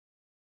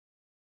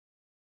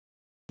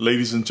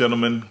Ladies and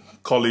gentlemen,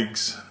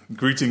 colleagues,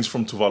 greetings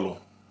from Tuvalu.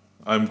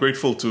 I'm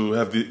grateful to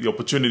have the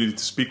opportunity to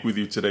speak with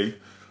you today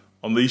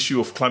on the issue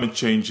of climate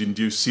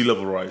change-induced sea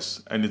level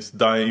rise and its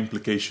dire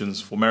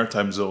implications for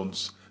maritime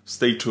zones,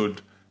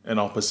 statehood, and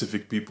our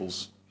Pacific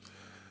peoples.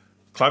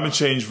 Climate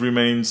change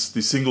remains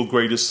the single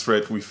greatest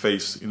threat we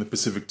face in the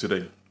Pacific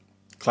today.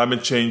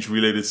 Climate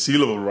change-related sea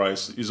level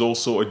rise is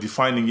also a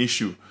defining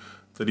issue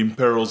that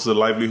imperils the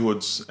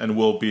livelihoods and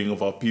well-being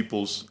of our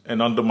peoples and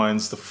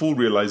undermines the full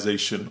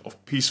realization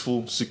of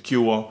peaceful,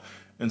 secure,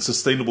 and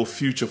sustainable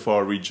future for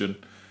our region,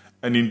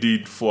 and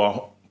indeed for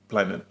our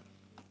planet.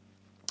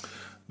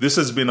 This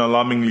has been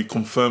alarmingly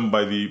confirmed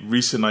by the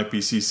recent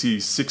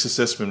IPCC Sixth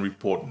Assessment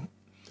Report.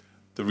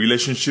 The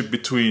relationship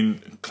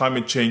between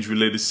climate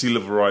change-related sea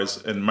level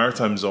rise and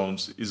maritime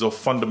zones is of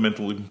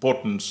fundamental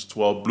importance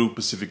to our Blue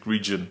Pacific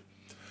region.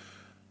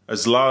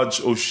 As large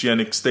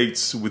oceanic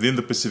states within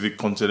the Pacific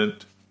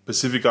continent,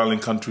 Pacific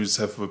Island countries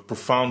have a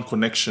profound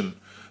connection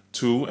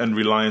to and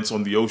reliance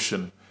on the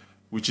ocean,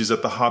 which is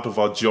at the heart of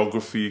our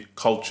geography,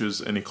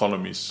 cultures, and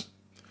economies.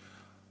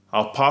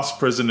 Our past,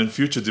 present, and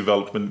future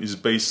development is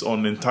based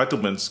on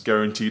entitlements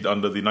guaranteed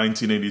under the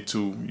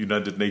 1982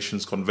 United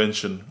Nations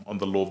Convention on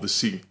the Law of the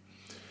Sea.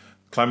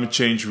 Climate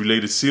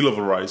change-related sea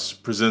level rise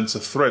presents a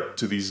threat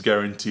to these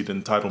guaranteed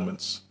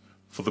entitlements.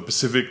 For the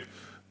Pacific,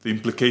 the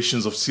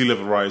implications of sea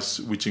level rise,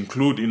 which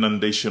include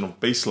inundation of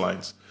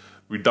baselines,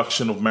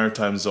 reduction of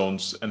maritime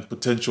zones, and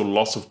potential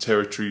loss of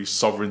territory,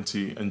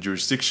 sovereignty, and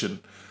jurisdiction,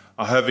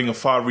 are having a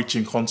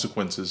far-reaching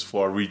consequences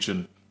for our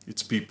region,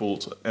 its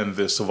peoples, and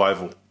their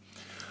survival.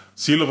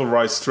 Sea level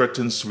rise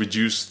threatens to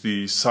reduce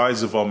the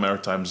size of our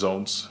maritime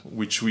zones,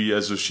 which we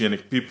as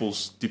oceanic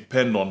peoples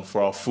depend on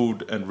for our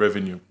food and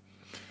revenue.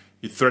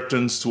 It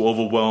threatens to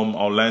overwhelm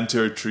our land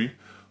territory,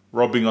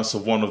 robbing us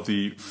of one of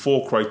the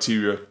 4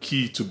 criteria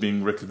key to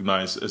being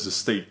recognized as a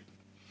state.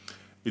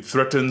 It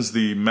threatens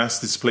the mass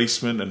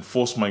displacement and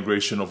forced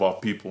migration of our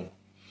people.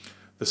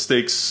 The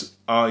stakes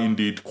are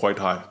indeed quite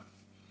high.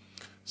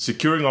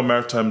 Securing our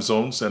maritime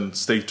zones and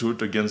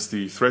statehood against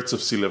the threats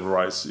of sea level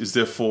rise is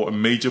therefore a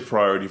major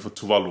priority for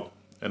Tuvalu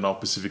and our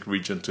Pacific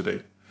region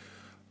today.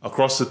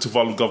 Across the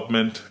Tuvalu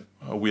government,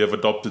 we have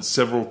adopted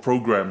several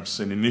programs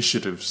and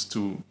initiatives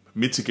to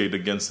mitigate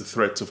against the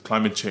threats of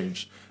climate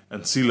change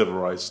and sea level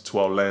rise to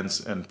our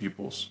lands and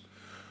peoples.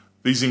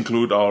 These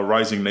include our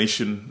Rising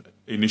Nation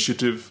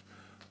initiative,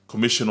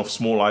 Commission of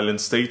Small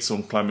Island States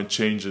on Climate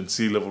Change and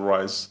Sea Level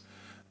Rise,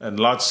 and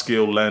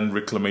large-scale land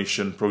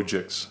reclamation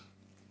projects.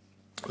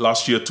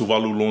 Last year,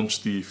 Tuvalu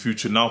launched the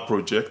Future Now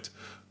project,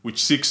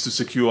 which seeks to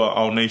secure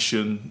our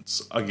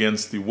nations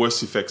against the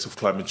worst effects of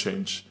climate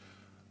change.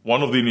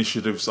 One of the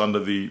initiatives under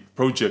the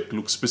project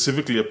looks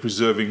specifically at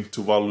preserving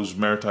Tuvalu's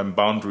maritime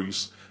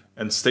boundaries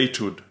and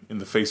statehood in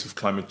the face of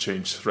climate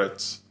change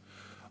threats.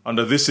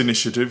 Under this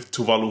initiative,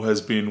 Tuvalu has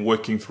been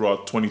working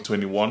throughout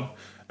 2021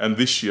 and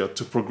this year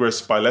to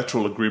progress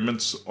bilateral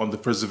agreements on the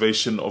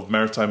preservation of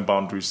maritime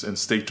boundaries and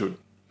statehood.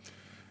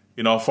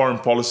 In our foreign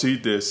policy,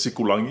 the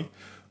Sikulangi,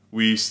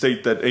 we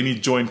state that any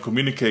joint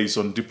communiques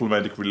on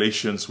diplomatic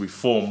relations we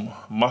form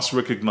must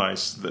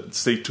recognize that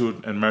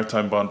statehood and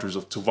maritime boundaries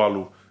of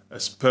Tuvalu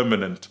as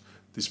permanent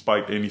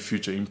despite any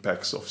future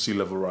impacts of sea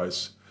level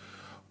rise.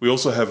 We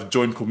also have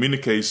joint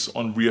communiques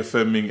on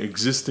reaffirming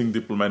existing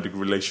diplomatic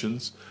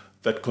relations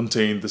that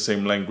contain the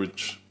same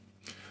language.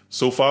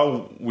 So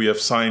far, we have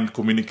signed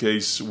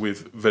communiques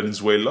with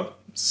Venezuela,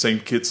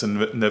 St. Kitts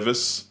and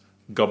Nevis,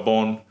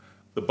 Gabon,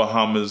 the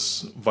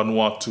Bahamas,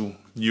 Vanuatu,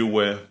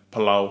 Niue,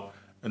 Palau,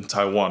 and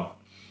Taiwan.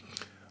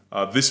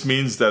 This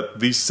means that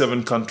these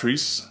 7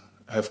 countries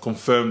have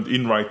confirmed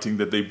in writing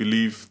that they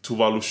believe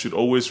Tuvalu should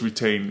always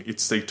retain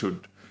its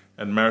statehood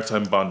and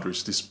maritime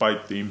boundaries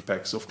despite the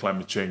impacts of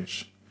climate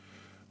change.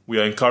 We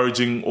are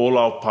encouraging all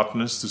our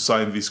partners to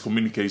sign these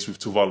communiques with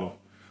Tuvalu,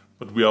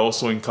 but we are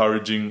also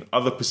encouraging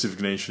other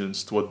Pacific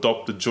nations to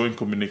adopt the joint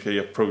communique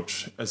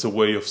approach as a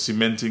way of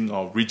cementing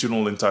our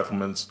regional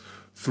entitlements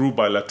through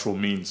bilateral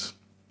means.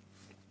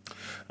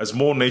 As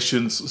more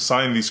nations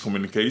sign these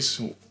communiques,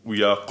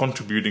 we are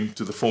contributing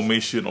to the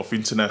formation of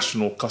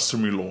international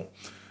customary law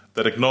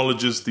that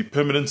acknowledges the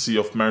permanency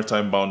of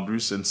maritime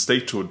boundaries and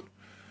statehood,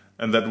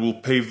 and that will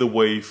pave the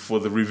way for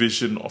the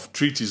revision of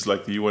treaties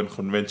like the UN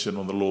Convention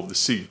on the Law of the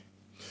Sea.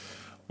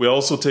 We are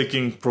also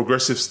taking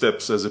progressive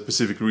steps as a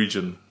Pacific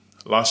region.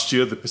 Last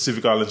year, the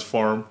Pacific Islands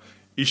Forum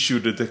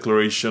issued a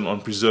declaration on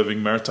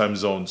preserving maritime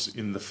zones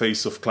in the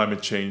face of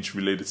climate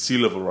change-related sea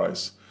level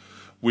rise,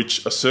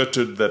 which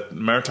asserted that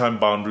maritime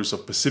boundaries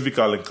of Pacific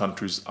Island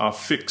countries are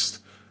fixed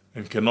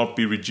and cannot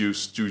be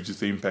reduced due to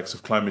the impacts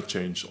of climate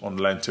change on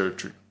land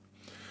territory.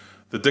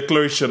 The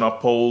declaration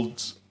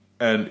upholds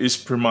and is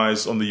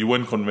premised on the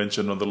UN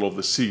Convention on the Law of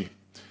the Sea.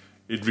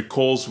 It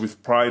recalls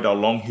with pride our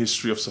long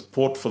history of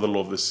support for the Law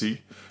of the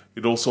Sea.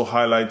 It also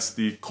highlights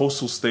the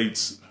coastal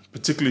states,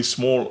 particularly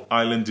small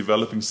island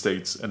developing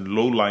states and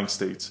low-lying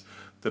states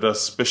that are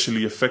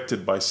especially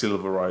affected by sea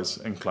level rise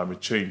and climate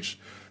change,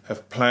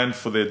 have planned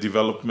for their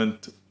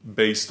development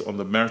based on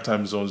the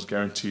maritime zones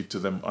guaranteed to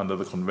them under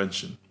the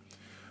Convention.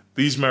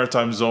 These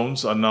maritime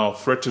zones are now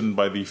threatened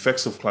by the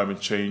effects of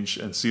climate change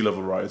and sea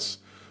level rise,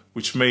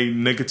 which may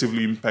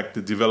negatively impact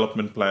the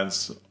development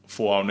plans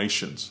for our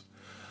nations.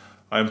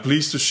 I am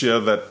pleased to share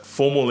that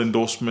formal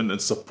endorsement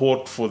and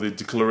support for the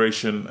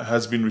declaration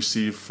has been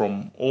received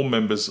from all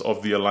members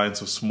of the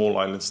Alliance of Small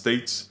Island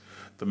States,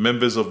 the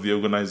members of the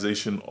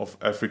Organization of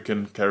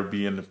African,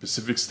 Caribbean and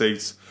Pacific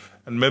States,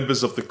 and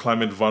members of the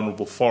Climate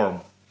Vulnerable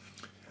Forum.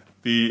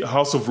 The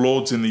House of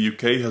Lords in the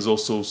UK has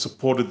also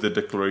supported the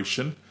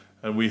declaration,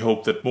 and we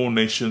hope that more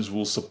nations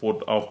will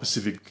support our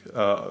Pacific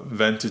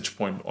vantage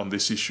point on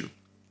this issue.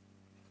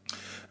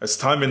 As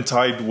time and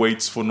tide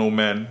waits for no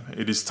man,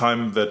 it is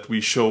time that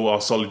we show our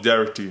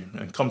solidarity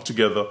and come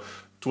together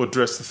to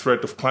address the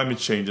threat of climate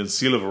change and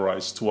sea level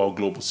rise to our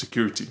global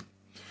security.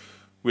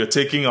 We are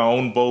taking our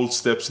own bold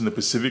steps in the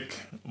Pacific,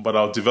 but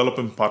our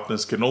development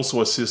partners can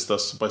also assist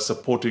us by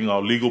supporting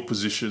our legal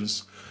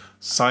positions,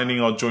 signing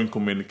our joint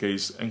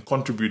communiques, and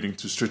contributing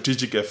to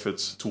strategic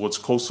efforts towards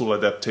coastal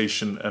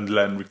adaptation and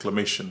land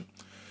reclamation.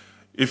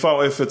 If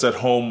our efforts at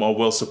home are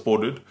well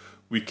supported,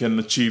 we can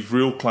achieve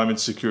real climate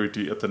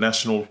security at the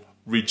national,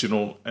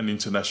 regional, and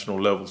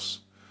international levels.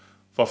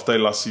 Faftai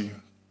Lasi,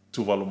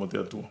 Tuvalu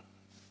Madiatua.